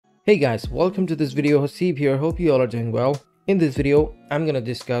Hey guys, welcome to this video. Hasib here. Hope you all are doing well. In this video, I'm going to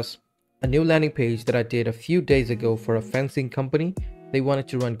discuss a new landing page that I did a few days ago for a fencing company. They wanted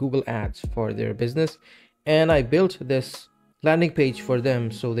to run Google ads for their business, and I built this landing page for them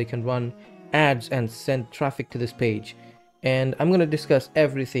so they can run ads and send traffic to this page. And I'm going to discuss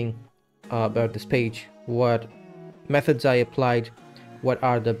everything about this page, what methods I applied, what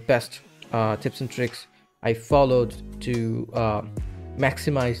are the best tips and tricks I followed to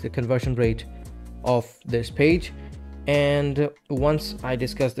maximize the conversion rate of this page. And once I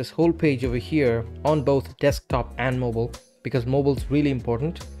discuss this whole page over here on both desktop and mobile, because mobile is really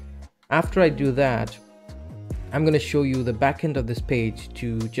important, after I do that, I'm going to show you the back end of this page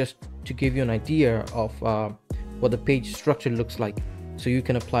to give you an idea of what the page structure looks like, so you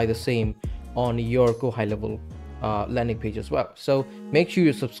can apply the same on your GoHighLevel landing page as well. So make sure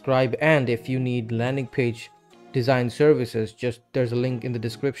you subscribe, and if you need landing page design services, there's a link in the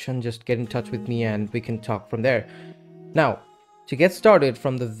description. Just get in touch with me and we can talk from there. Now, to get started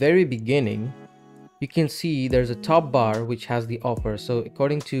from the very beginning, you can see there's a top bar which has the offer. So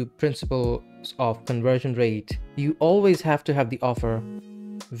according to principles of conversion rate, you always have to have the offer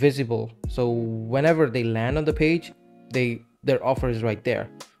visible, so whenever they land on the page, their offer is right there.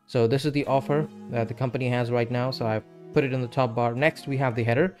 So this is the offer that the company has right now, so I've put it in the top bar. Next we have the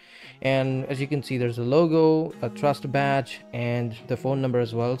header, and as you can see, there's a logo, a trust badge, and the phone number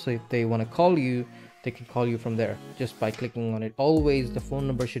as well. So if they want to call you, they can call you from there just by clicking on it. Always the phone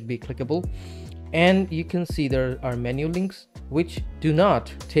number should be clickable. And you can see there are menu links which do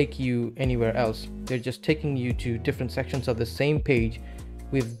not take you anywhere else. They're just taking you to different sections of the same page.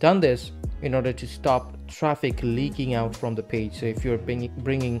 We've done this in order to stop traffic leaking out from the page. So if you're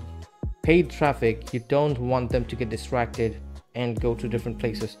bringing paid traffic, you don't want them to get distracted and go to different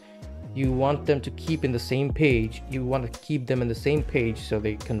places. You want them to keep in the same page. You want to keep them in the same page so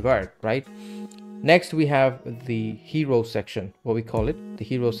they convert, right? Next we have the hero section, what we call it, the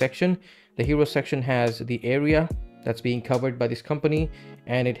hero section. The hero section has the area that's being covered by this company,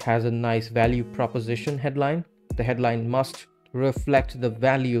 and it has a nice value proposition headline. The headline must reflect the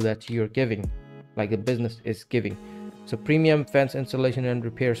value that you're giving, like the business is giving. So premium fence installation and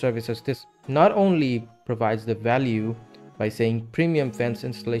repair services. This not only provides the value by saying premium fence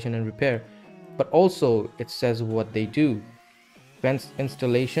installation and repair, but also it says what they do: fence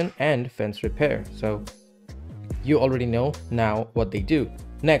installation and fence repair. So you already know now what they do.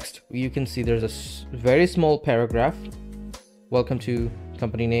 Next, you can see there's a very small paragraph. Welcome to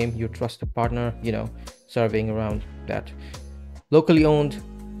company name, your trusted partner, serving around that. Locally owned,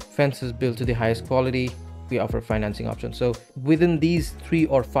 fences built to the highest quality. We offer financing options. So within these 3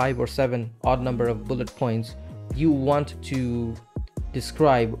 or 5 or 7 odd number of bullet points, you want to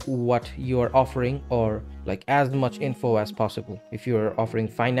describe what you're offering, or like as much info as possible. If you're offering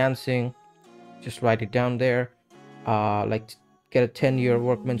financing, just write it down there. Like get a 10-year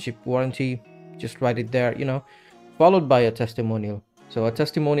workmanship warranty, just write it there, followed by a testimonial. So a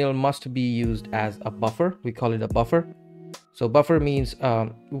testimonial must be used as a buffer. We call it a buffer. So buffer means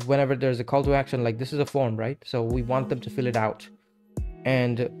whenever there's a call to action, like this is a form, right? So we want them to fill it out,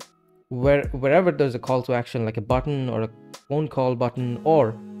 and wherever there's a call to action, like a button or a phone call button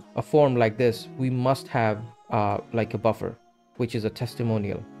or a form like this, we must have like a buffer, which is a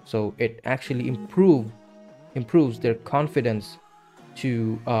testimonial. So it actually improves their confidence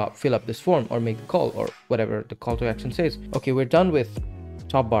to fill up this form or make the call or whatever the call to action says. Okay, we're done with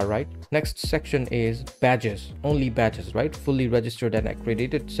top bar, right? Next section is badges. Only badges, right? Fully registered and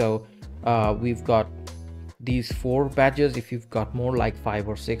accredited. So we've got these 4 badges. If you've got more, like 5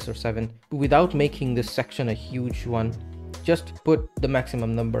 or 6 or 7, without making this section a huge one, just put the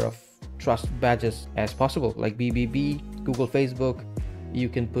maximum number of trust badges as possible, like BBB, Google, Facebook. You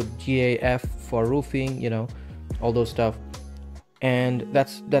can put GAF for roofing, all those stuff. And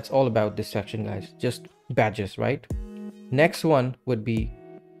that's all about this section, guys. Just badges, right? Next one would be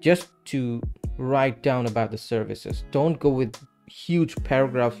just to write down about the services. Don't go with huge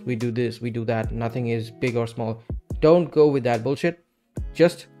paragraphs. We do this, we do that. Nothing is big or small. Don't go with that bullshit.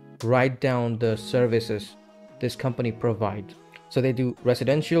 Just write down the services this company provides. So they do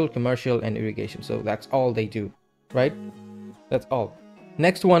residential, commercial, and irrigation. So that's all they do, right? That's all.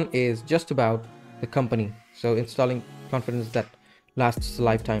 Next one is just about the company. So installing confidence that lasts a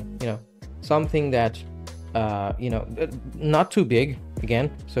lifetime. Something that not too big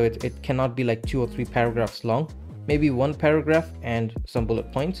again, so it cannot be like 2 or 3 paragraphs long. Maybe 1 paragraph and some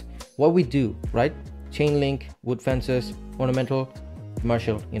bullet points. What we do, right? Chain link, wood fences, ornamental,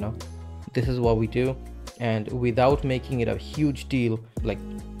 commercial. This is what we do, and without making it a huge deal, like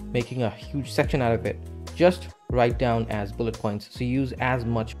making a huge section out of it, just write down as bullet points. So use as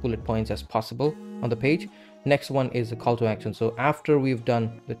much bullet points as possible on the page. Next one is the call to action. So after we've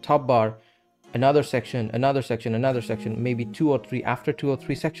done the top bar, another section, another section, another section, maybe 2 or 3. After 2 or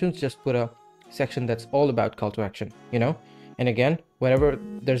 3 sections, just put a section that's all about call to action, you know. And again, wherever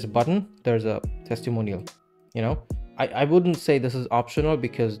there's a button, there's a testimonial, you know. I wouldn't say this is optional,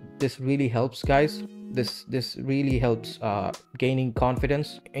 because this really helps, guys. This really helps gaining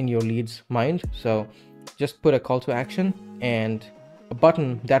confidence in your lead's mind. So just put a call to action and a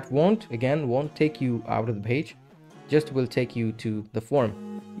button that won't take you out of the page, just will take you to the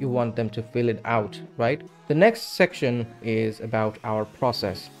form. You want them to fill it out, right? The next section is about our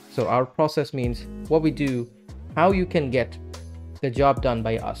process. So our process means what we do, how you can get the job done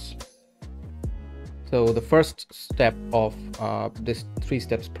by us. So the first step of this 3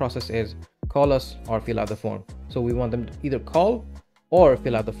 steps process is call us or fill out the form. So we want them to either call or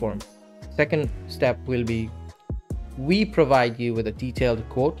fill out the form. Second step will be we provide you with a detailed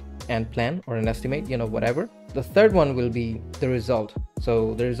quote and plan or an estimate, you know, whatever. The third one will be the result.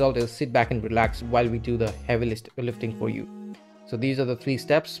 So the result is sit back and relax while we do the heavy lifting for you. So these are the 3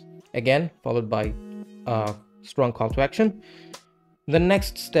 steps, again followed by strong call to action. The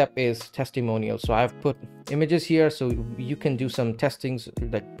next step is testimonial. So I've put images here, so you can do some testings,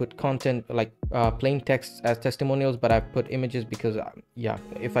 like put content like plain text as testimonials, but I've put images because yeah,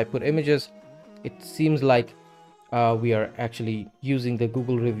 if I put images, it seems like we are actually using the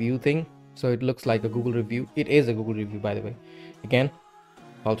Google review thing, so it looks like a Google review. It is a Google review, by the way. Again,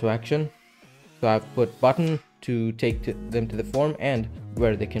 call to action. So I've put button to take them to the form and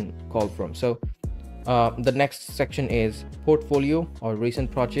where they can call from. So the next section is portfolio or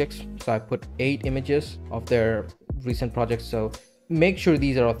recent projects. So I put 8 images of their recent projects. So make sure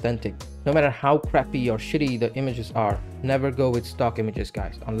these are authentic. No matter how crappy or shitty the images are, never go with stock images,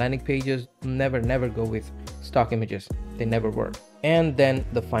 guys. On landing pages, never go with stock images. They never work. And then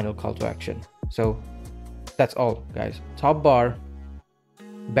the final call to action. So that's all, guys. Top bar,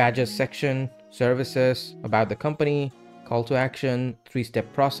 badges section, services, about the company, call to action,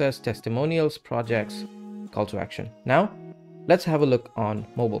 3-step process, testimonials, projects, call to action. Now let's have a look on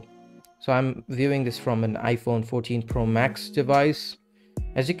mobile. So I'm viewing this from an iPhone 14 Pro Max device.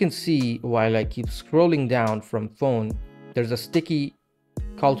 As you can see, while I keep scrolling down from phone, there's a sticky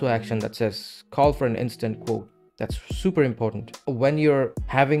call to action that says call for an instant quote. That's super important. When you're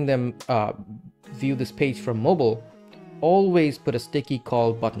having them view this page from mobile, always put a sticky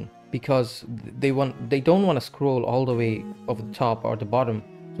call button, because they don't want to scroll all the way over the top or the bottom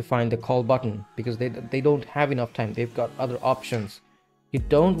to find the call button, because they don't have enough time. They've got other options. You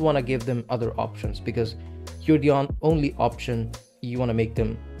don't want to give them other options, because you're the only option. You want to make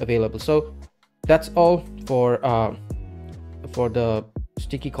them available. So that's all for the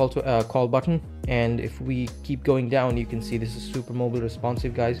sticky call button. And if we keep going down, you can see this is super mobile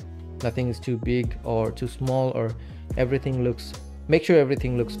responsive, guys. Nothing is too big or too small, or everything looks, make sure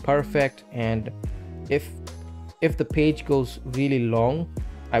everything looks perfect. And if the page goes really long,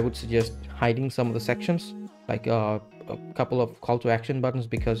 I would suggest hiding some of the sections, like a couple of call to action buttons,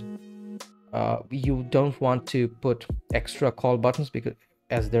 because you don't want to put extra call buttons, because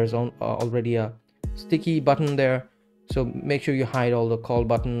as there's already a sticky button there. So make sure you hide all the call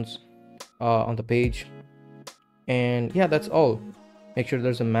buttons on the page. And yeah, that's all. Make sure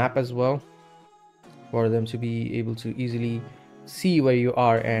there's a map as well for them to be able to easily see where you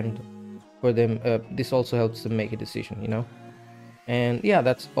are, and for them this also helps them make a decision, you know. And yeah,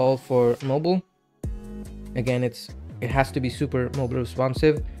 that's all for mobile. Again, it has to be super mobile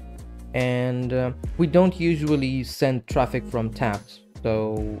responsive. And we don't usually send traffic from tabs.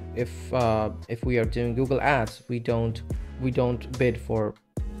 So if we are doing Google ads, we don't bid for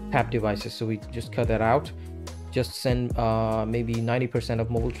tab devices, so we just cut that out. Just send maybe 90% of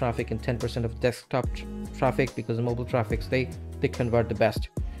mobile traffic and 10% of desktop traffic, because the mobile traffics, they convert the best.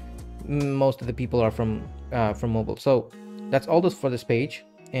 Most of the people are from mobile. So that's all this for this page.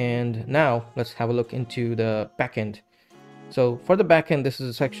 And now let's have a look into the backend. So for the backend, this is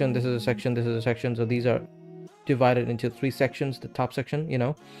a section, this is a section, this is a section. So these are divided into 3 sections. The top section, you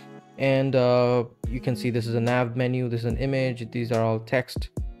know, and you can see this is a nav menu, this is an image, these are all text,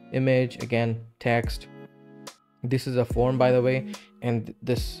 image, again text. This is a form, by the way, and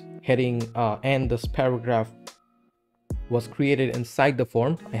this heading and this paragraph was created inside the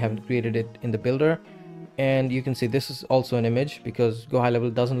form. I haven't created it in the builder. And you can see this is also an image, because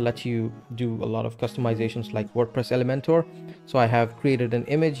GoHighLevel doesn't let you do a lot of customizations like WordPress Elementor. So I have created an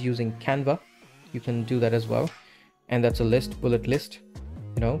image using Canva. You can do that as well. And that's a list, bullet list,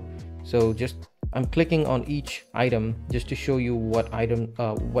 you know. So just I'm clicking on each item just to show you what item,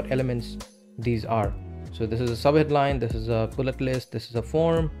 what elements these are. So this is a subheadline, this is a bullet list, this is a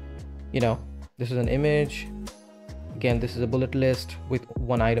form, you know, this is an image. Again, this is a bullet list with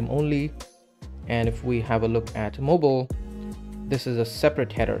one item only. And if we have a look at mobile, this is a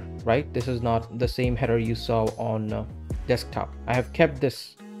separate header, right? This is not the same header you saw on desktop. I have kept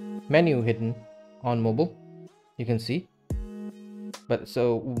this menu hidden on mobile, you can see. But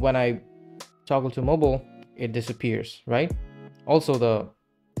so when I toggle to mobile, it disappears, right? Also the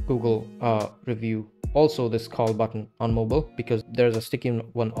Google review, also this call button on mobile, because there's a sticky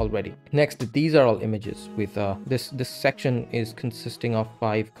one already. Next, these are all images with this section is consisting of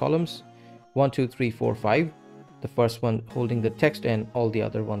 5 columns, 1 2 3 4 5. The first one holding the text and all the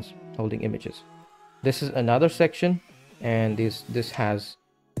other ones holding images. This is another section, and this has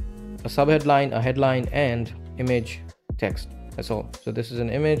a subheadline, a headline, and image, text. That's all. So this is an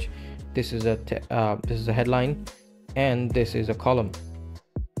image, this is a headline, and this is a column.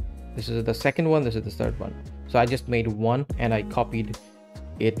 This is the second one, this is the third one. So I just made one and I copied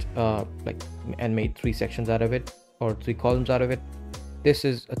it and made 3 sections out of it, or 3 columns out of it. This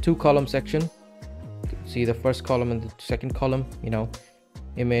is a 2-column section. See the first column and the second column, you know,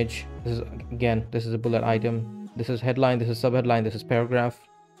 image. This is, again, this is a bullet item. This is headline, this is subheadline, this is paragraph.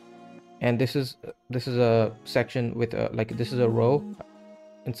 And this is a section with this is a row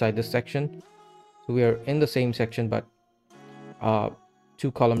inside this section. So we are in the same section, but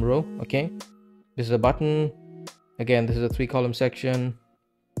 2-column row. Okay, this is a button. Again, this is a 3-column section.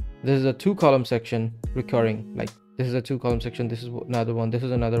 This is a 2-column section recurring. Like this is a 2-column section, this is another one, this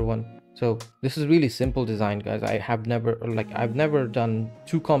is another one. So this is really simple design, guys. I've never done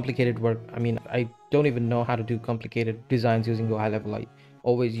too complicated work. I mean, I don't even know how to do complicated designs using GoHighLevel. I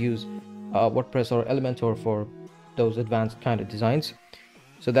always use WordPress or Elementor for those advanced kind of designs.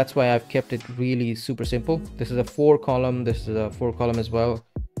 So that's why I've kept it really super simple. This is a 4-column, this is a 4-column as well.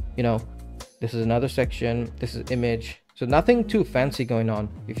 You know, this is another section, this is image. So nothing too fancy going on.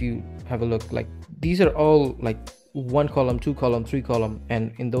 If you have a look, like these are all like 1-column, 2-column, 3-column,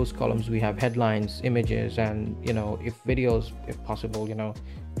 and in those columns we have headlines, images, and you know, if videos, if possible, you know.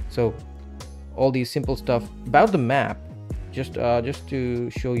 So all these simple stuff. About the map, just to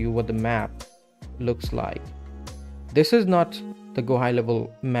show you what the map looks like. This is not the GoHighLevel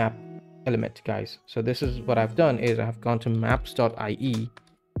map element, guys. So this is what I've done is I have gone to maps.ie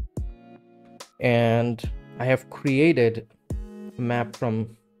and I have created a map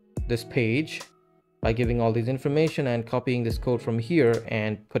from this page by giving all this information and copying this code from here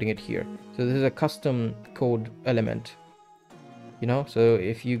and putting it here. So this is a custom code element, you know. So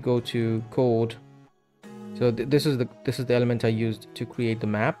if you go to code, so this is the element I used to create the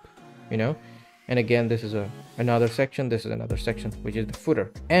map, you know. And again, this is another section, this is another section, which is the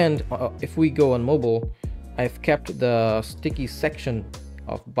footer. And if we go on mobile, I've kept the sticky section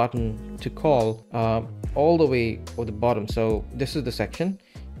of button to call all the way at the bottom. So this is the section.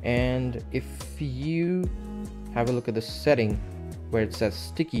 And if you have a look at the setting where it says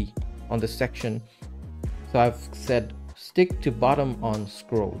sticky on the section, so I've said stick to bottom on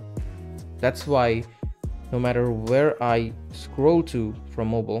scroll. That's why no matter where I scroll to from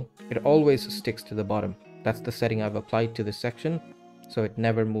mobile, it always sticks to the bottom. That's the setting I've applied to this section, so it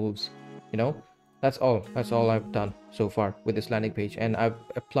never moves, you know. That's all I've done so far with this landing page, and I've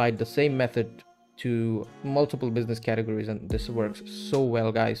applied the same method to multiple business categories, and this works so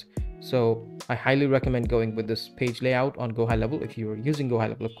well, guys. So I highly recommend going with this page layout on GoHighLevel if you're using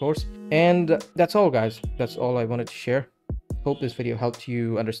GoHighLevel, of course. And that's all, guys. That's all I wanted to share. Hope this video helped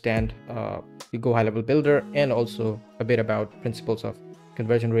you understand the GoHighLevel builder and also a bit about principles of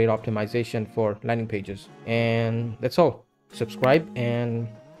conversion rate optimization for landing pages. And that's all. Subscribe and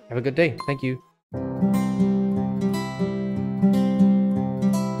have a good day. Thank you.